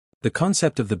The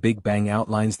concept of the Big Bang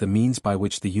outlines the means by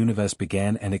which the universe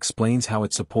began and explains how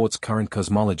it supports current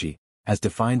cosmology, as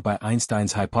defined by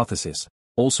Einstein's hypothesis,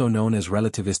 also known as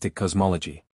relativistic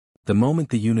cosmology. The moment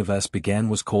the universe began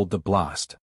was called the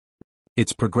blast.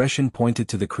 Its progression pointed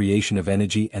to the creation of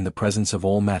energy and the presence of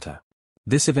all matter.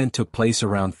 This event took place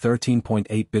around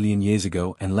 13.8 billion years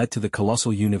ago and led to the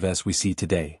colossal universe we see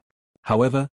today.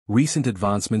 However, recent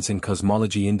advancements in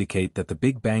cosmology indicate that the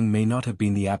Big Bang may not have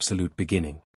been the absolute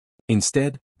beginning.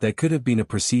 Instead, there could have been a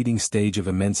preceding stage of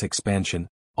immense expansion,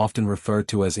 often referred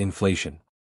to as inflation.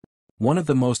 One of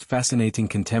the most fascinating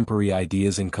contemporary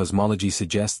ideas in cosmology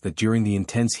suggests that during the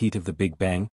intense heat of the Big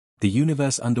Bang, the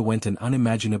universe underwent an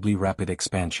unimaginably rapid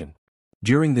expansion.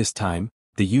 During this time,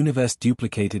 the universe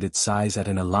duplicated its size at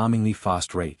an alarmingly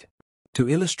fast rate. To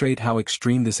illustrate how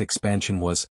extreme this expansion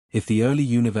was, if the early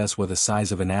universe were the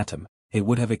size of an atom, it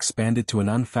would have expanded to an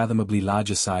unfathomably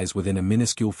larger size within a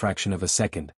minuscule fraction of a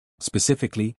second,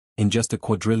 specifically, in just a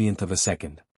quadrillionth of a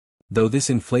second. Though this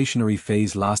inflationary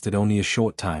phase lasted only a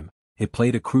short time, it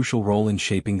played a crucial role in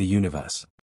shaping the universe.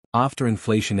 After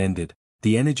inflation ended,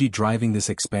 the energy driving this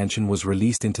expansion was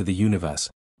released into the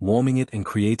universe, warming it and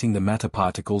creating the matter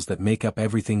particles that make up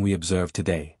everything we observe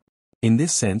today. In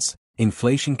this sense,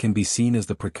 inflation can be seen as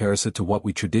the precursor to what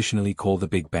we traditionally call the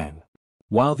Big Bang.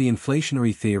 While the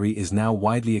inflationary theory is now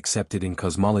widely accepted in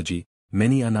cosmology,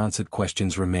 many unanswered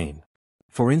questions remain.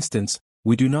 For instance,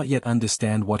 we do not yet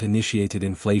understand what initiated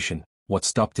inflation, what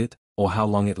stopped it, or how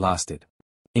long it lasted.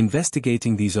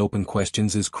 Investigating these open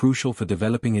questions is crucial for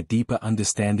developing a deeper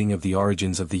understanding of the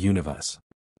origins of the universe.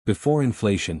 Before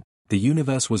inflation, the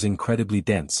universe was incredibly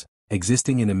dense,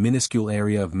 existing in a minuscule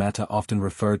area of matter often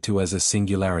referred to as a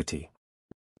singularity.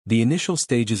 The initial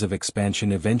stages of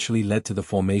expansion eventually led to the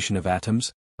formation of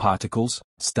atoms, particles,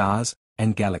 stars,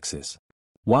 and galaxies.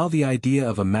 While the idea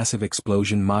of a massive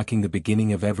explosion marking the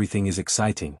beginning of everything is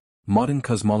exciting, modern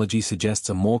cosmology suggests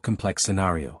a more complex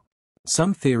scenario.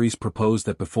 Some theories propose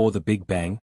that before the Big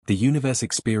Bang, the universe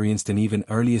experienced an even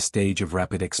earlier stage of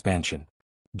rapid expansion.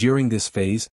 During this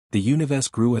phase, the universe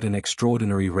grew at an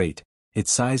extraordinary rate,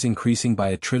 its size increasing by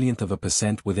a trillionth of a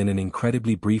percent within an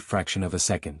incredibly brief fraction of a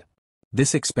second.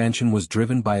 This expansion was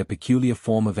driven by a peculiar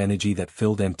form of energy that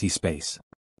filled empty space.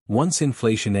 Once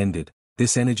inflation ended,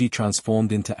 this energy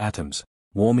transformed into atoms,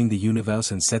 warming the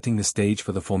universe and setting the stage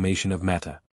for the formation of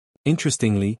matter.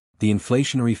 Interestingly, the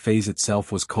inflationary phase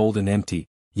itself was cold and empty,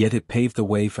 yet it paved the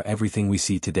way for everything we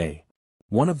see today.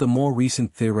 One of the more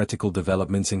recent theoretical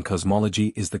developments in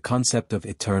cosmology is the concept of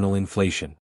eternal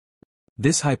inflation.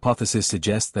 This hypothesis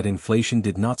suggests that inflation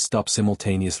did not stop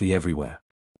simultaneously everywhere.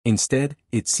 Instead,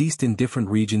 it ceased in different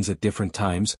regions at different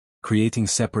times, creating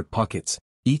separate pockets,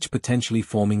 each potentially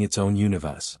forming its own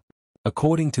universe.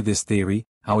 According to this theory,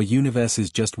 our universe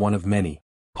is just one of many,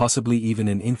 possibly even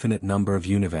an infinite number of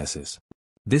universes.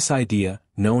 This idea,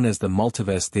 known as the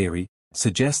multiverse theory,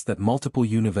 suggests that multiple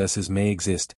universes may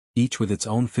exist, each with its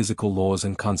own physical laws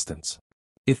and constants.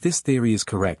 If this theory is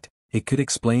correct, it could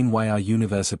explain why our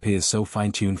universe appears so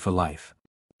fine-tuned for life.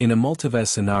 In a multiverse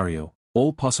scenario,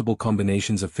 all possible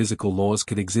combinations of physical laws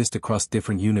could exist across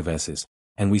different universes,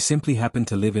 and we simply happen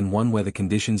to live in one where the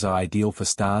conditions are ideal for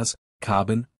stars,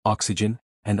 carbon, oxygen,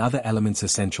 and other elements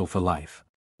essential for life.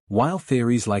 While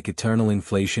theories like eternal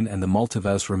inflation and the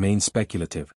multiverse remain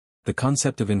speculative, the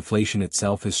concept of inflation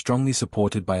itself is strongly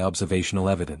supported by observational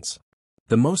evidence.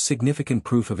 The most significant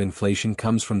proof of inflation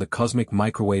comes from the cosmic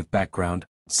microwave background,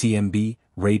 CMB,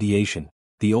 radiation,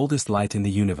 the oldest light in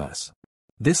the universe.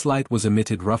 This light was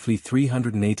emitted roughly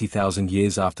 380,000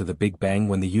 years after the Big Bang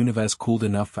when the universe cooled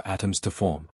enough for atoms to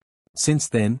form. Since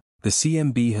then, the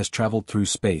CMB has traveled through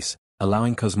space,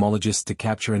 allowing cosmologists to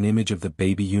capture an image of the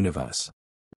baby universe.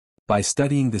 By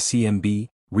studying the CMB,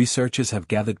 researchers have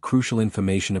gathered crucial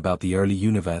information about the early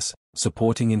universe,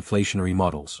 supporting inflationary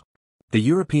models. The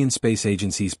European Space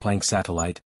Agency's Planck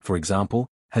satellite, for example,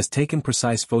 has taken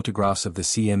precise photographs of the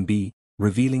CMB,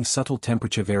 revealing subtle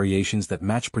temperature variations that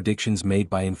match predictions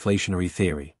made by inflationary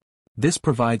theory. This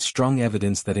provides strong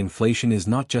evidence that inflation is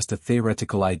not just a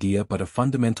theoretical idea but a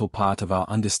fundamental part of our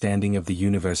understanding of the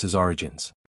universe's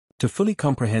origins. To fully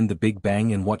comprehend the Big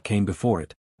Bang and what came before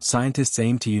it, scientists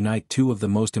aim to unite two of the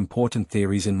most important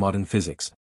theories in modern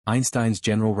physics, Einstein's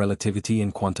general relativity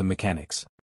and quantum mechanics.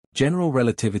 General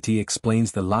relativity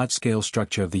explains the large-scale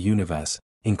structure of the universe,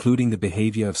 including the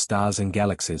behavior of stars and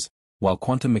galaxies, while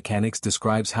quantum mechanics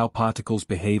describes how particles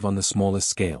behave on the smallest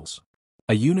scales.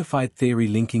 A unified theory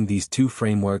linking these two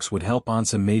frameworks would help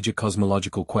answer major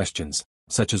cosmological questions,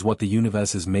 such as what the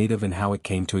universe is made of and how it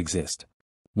came to exist.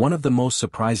 One of the most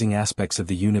surprising aspects of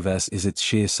the universe is its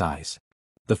sheer size.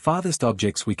 The farthest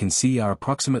objects we can see are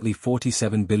approximately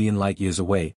 47 billion light-years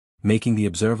away, making the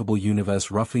observable universe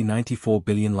roughly 94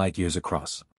 billion light-years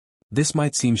across. This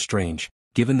might seem strange,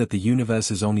 given that the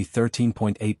universe is only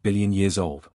 13.8 billion years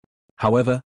old.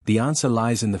 However, the answer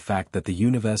lies in the fact that the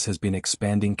universe has been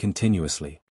expanding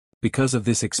continuously. Because of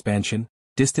this expansion,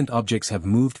 distant objects have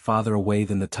moved farther away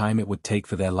than the time it would take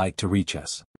for their light to reach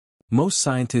us. Most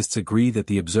scientists agree that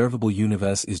the observable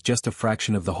universe is just a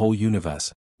fraction of the whole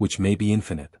universe, which may be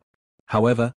infinite.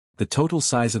 However, the total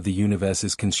size of the universe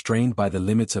is constrained by the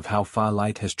limits of how far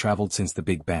light has traveled since the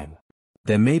Big Bang.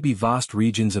 There may be vast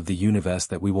regions of the universe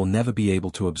that we will never be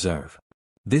able to observe.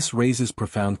 This raises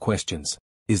profound questions.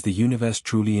 Is the universe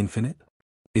truly infinite?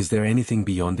 Is there anything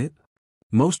beyond it?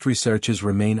 Most researchers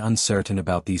remain uncertain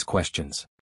about these questions.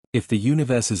 If the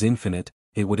universe is infinite,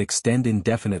 it would extend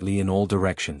indefinitely in all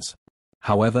directions.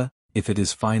 However, if it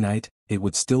is finite, it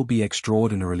would still be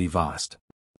extraordinarily vast.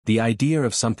 The idea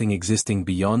of something existing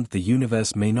beyond the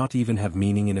universe may not even have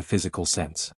meaning in a physical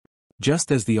sense.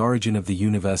 Just as the origin of the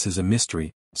universe is a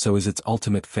mystery, so is its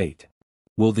ultimate fate.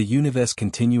 Will the universe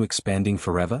continue expanding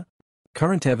forever?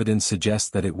 Current evidence suggests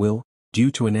that it will,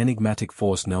 due to an enigmatic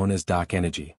force known as dark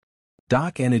energy.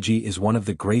 Dark energy is one of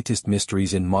the greatest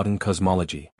mysteries in modern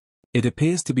cosmology. It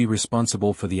appears to be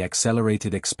responsible for the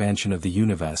accelerated expansion of the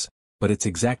universe, but its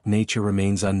exact nature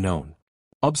remains unknown.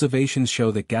 Observations show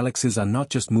that galaxies are not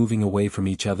just moving away from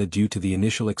each other due to the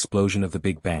initial explosion of the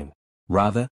Big Bang.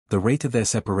 Rather, the rate of their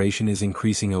separation is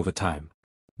increasing over time.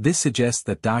 This suggests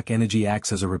that dark energy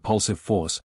acts as a repulsive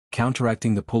force,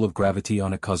 counteracting the pull of gravity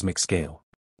on a cosmic scale.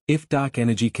 If dark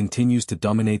energy continues to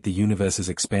dominate the universe's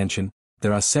expansion,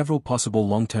 there are several possible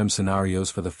long-term scenarios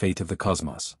for the fate of the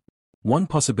cosmos. One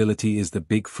possibility is the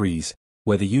Big Freeze,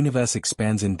 where the universe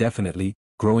expands indefinitely,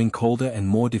 growing colder and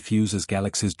more diffuse as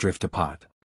galaxies drift apart.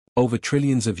 Over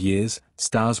trillions of years,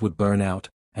 stars would burn out,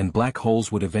 and black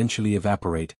holes would eventually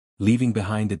evaporate, leaving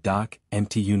behind a dark,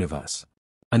 empty universe.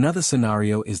 Another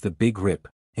scenario is the Big Rip,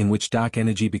 in which dark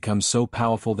energy becomes so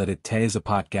powerful that it tears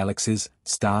apart galaxies,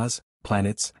 stars,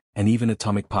 planets, and even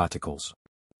atomic particles.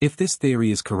 If this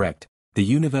theory is correct, the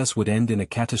universe would end in a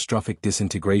catastrophic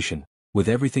disintegration, with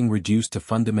everything reduced to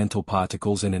fundamental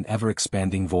particles in an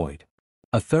ever-expanding void.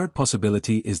 A third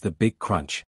possibility is the Big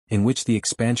Crunch, in which the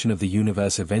expansion of the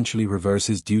universe eventually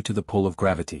reverses due to the pull of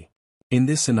gravity. In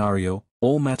this scenario,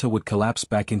 all matter would collapse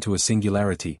back into a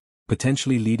singularity,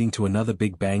 potentially leading to another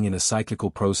Big Bang in a cyclical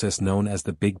process known as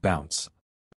the Big Bounce.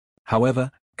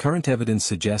 However, current evidence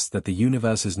suggests that the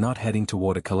universe is not heading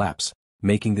toward a collapse,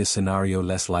 making this scenario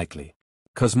less likely.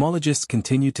 Cosmologists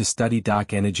continue to study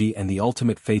dark energy and the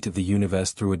ultimate fate of the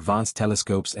universe through advanced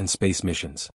telescopes and space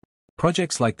missions.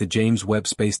 Projects like the James Webb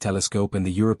Space Telescope and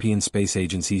the European Space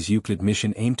Agency's Euclid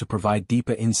mission aim to provide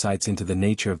deeper insights into the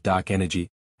nature of dark energy,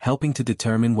 helping to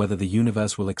determine whether the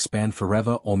universe will expand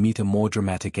forever or meet a more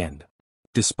dramatic end.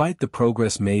 Despite the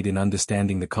progress made in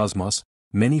understanding the cosmos,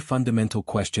 many fundamental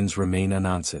questions remain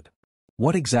unanswered.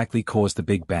 What exactly caused the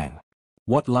Big Bang?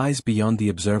 What lies beyond the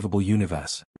observable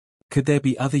universe? Could there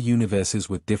be other universes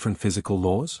with different physical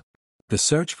laws? The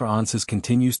search for answers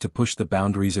continues to push the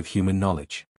boundaries of human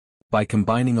knowledge. By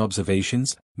combining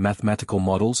observations, mathematical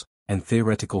models, and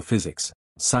theoretical physics,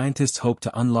 scientists hope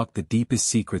to unlock the deepest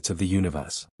secrets of the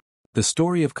universe. The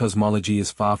story of cosmology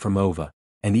is far from over,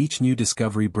 and each new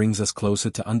discovery brings us closer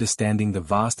to understanding the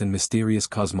vast and mysterious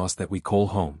cosmos that we call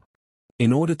home.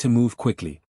 In order to move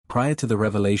quickly, prior to the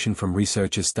revelation from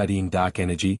researchers studying dark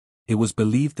energy, it was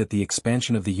believed that the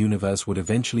expansion of the universe would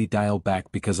eventually dial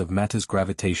back because of matter's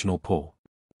gravitational pull.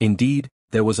 Indeed,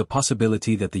 there was a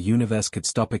possibility that the universe could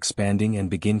stop expanding and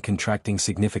begin contracting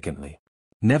significantly.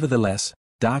 Nevertheless,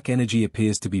 dark energy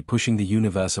appears to be pushing the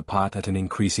universe apart at an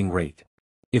increasing rate.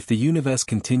 If the universe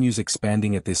continues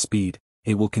expanding at this speed,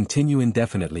 it will continue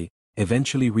indefinitely,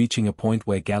 eventually reaching a point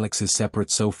where galaxies separate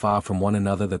so far from one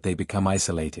another that they become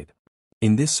isolated.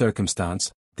 In this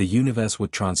circumstance, the universe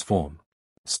would transform.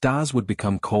 Stars would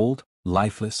become cold,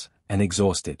 lifeless, and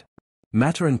exhausted.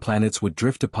 Matter and planets would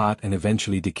drift apart and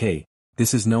eventually decay.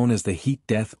 This is known as the heat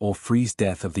death or freeze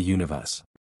death of the universe.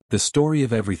 The story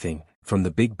of everything, from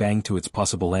the Big Bang to its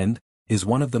possible end, is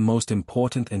one of the most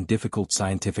important and difficult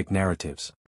scientific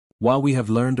narratives. While we have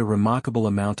learned a remarkable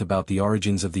amount about the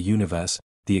origins of the universe,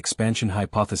 the expansion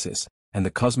hypothesis, and the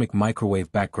cosmic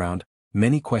microwave background,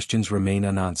 many questions remain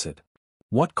unanswered.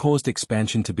 What caused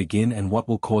expansion to begin and what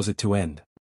will cause it to end?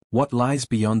 What lies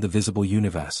beyond the visible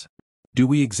universe? Do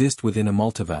we exist within a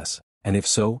multiverse, and if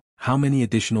so, how many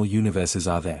additional universes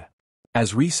are there?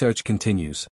 As research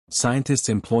continues, scientists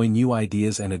employ new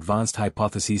ideas and advanced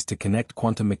hypotheses to connect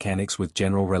quantum mechanics with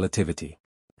general relativity.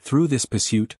 Through this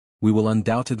pursuit, we will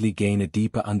undoubtedly gain a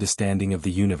deeper understanding of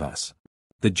the universe.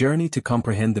 The journey to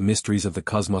comprehend the mysteries of the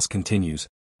cosmos continues,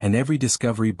 and every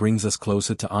discovery brings us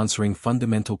closer to answering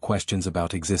fundamental questions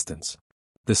about existence.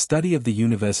 The study of the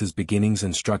universe's beginnings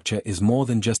and structure is more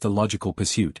than just a logical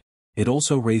pursuit, it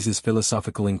also raises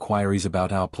philosophical inquiries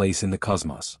about our place in the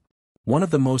cosmos. One of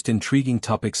the most intriguing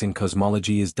topics in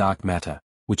cosmology is dark matter,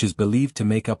 which is believed to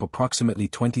make up approximately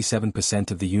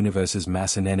 27% of the universe's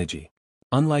mass and energy.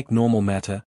 Unlike normal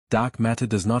matter, dark matter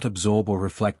does not absorb or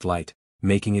reflect light,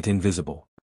 making it invisible.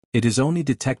 It is only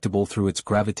detectable through its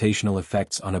gravitational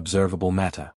effects on observable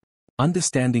matter.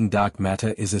 Understanding dark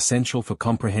matter is essential for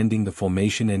comprehending the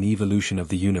formation and evolution of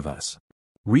the universe.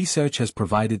 Research has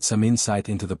provided some insight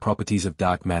into the properties of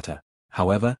dark matter,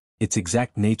 however, its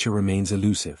exact nature remains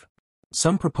elusive.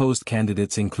 Some proposed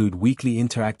candidates include weakly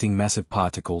interacting massive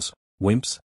particles,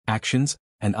 WIMPs, actions,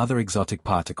 and other exotic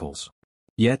particles.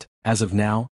 Yet, as of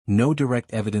now, no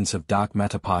direct evidence of dark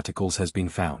matter particles has been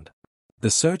found. The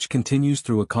search continues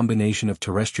through a combination of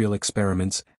terrestrial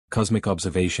experiments, cosmic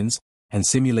observations, and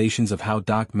simulations of how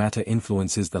dark matter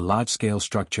influences the large-scale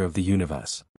structure of the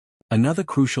universe. Another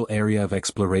crucial area of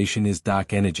exploration is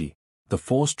dark energy, the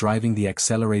force driving the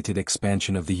accelerated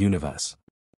expansion of the universe.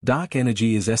 Dark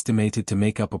energy is estimated to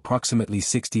make up approximately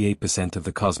 68% of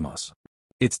the cosmos.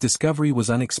 Its discovery was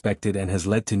unexpected and has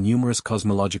led to numerous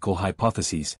cosmological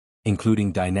hypotheses,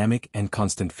 including dynamic and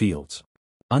constant fields.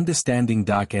 Understanding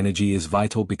dark energy is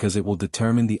vital because it will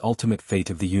determine the ultimate fate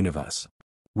of the universe.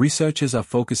 Researchers are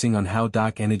focusing on how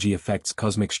dark energy affects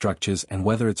cosmic structures and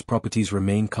whether its properties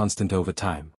remain constant over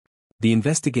time. The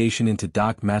investigation into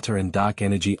dark matter and dark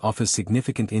energy offers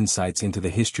significant insights into the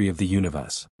history of the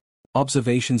universe.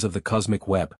 Observations of the cosmic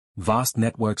web, vast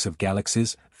networks of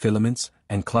galaxies, filaments,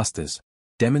 and clusters,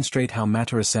 demonstrate how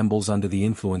matter assembles under the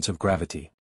influence of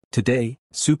gravity. Today,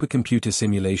 supercomputer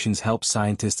simulations help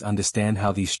scientists understand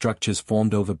how these structures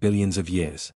formed over billions of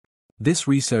years. This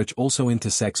research also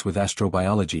intersects with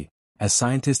astrobiology, as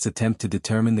scientists attempt to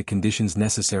determine the conditions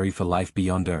necessary for life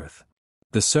beyond Earth.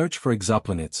 The search for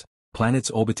exoplanets, planets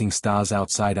orbiting stars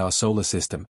outside our solar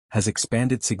system, has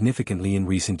expanded significantly in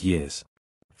recent years.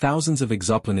 Thousands of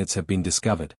exoplanets have been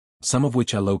discovered, some of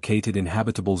which are located in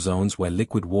habitable zones where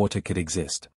liquid water could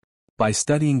exist. By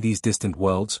studying these distant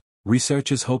worlds,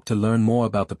 researchers hope to learn more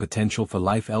about the potential for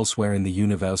life elsewhere in the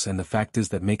universe and the factors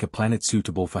that make a planet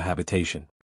suitable for habitation.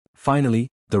 Finally,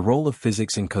 the role of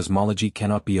physics in cosmology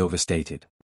cannot be overstated.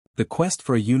 The quest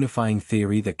for a unifying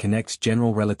theory that connects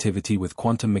general relativity with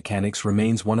quantum mechanics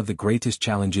remains one of the greatest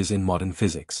challenges in modern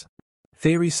physics.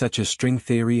 Theories such as string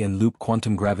theory and loop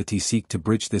quantum gravity seek to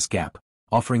bridge this gap,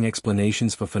 offering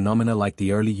explanations for phenomena like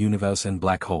the early universe and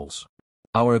black holes.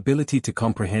 Our ability to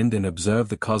comprehend and observe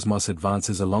the cosmos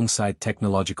advances alongside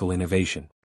technological innovation.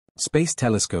 Space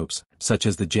telescopes, such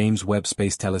as the James Webb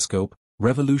Space Telescope,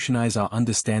 revolutionize our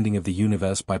understanding of the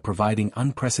universe by providing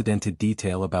unprecedented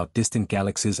detail about distant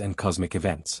galaxies and cosmic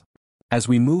events. As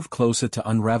we move closer to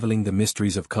unraveling the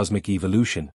mysteries of cosmic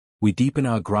evolution, we deepen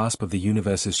our grasp of the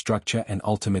universe's structure and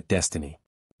ultimate destiny.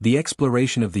 The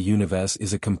exploration of the universe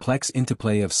is a complex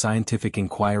interplay of scientific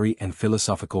inquiry and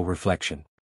philosophical reflection.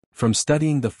 From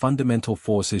studying the fundamental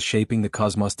forces shaping the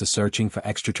cosmos to searching for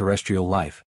extraterrestrial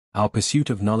life, our pursuit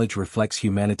of knowledge reflects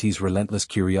humanity's relentless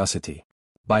curiosity.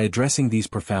 By addressing these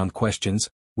profound questions,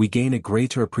 we gain a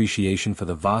greater appreciation for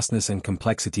the vastness and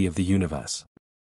complexity of the universe.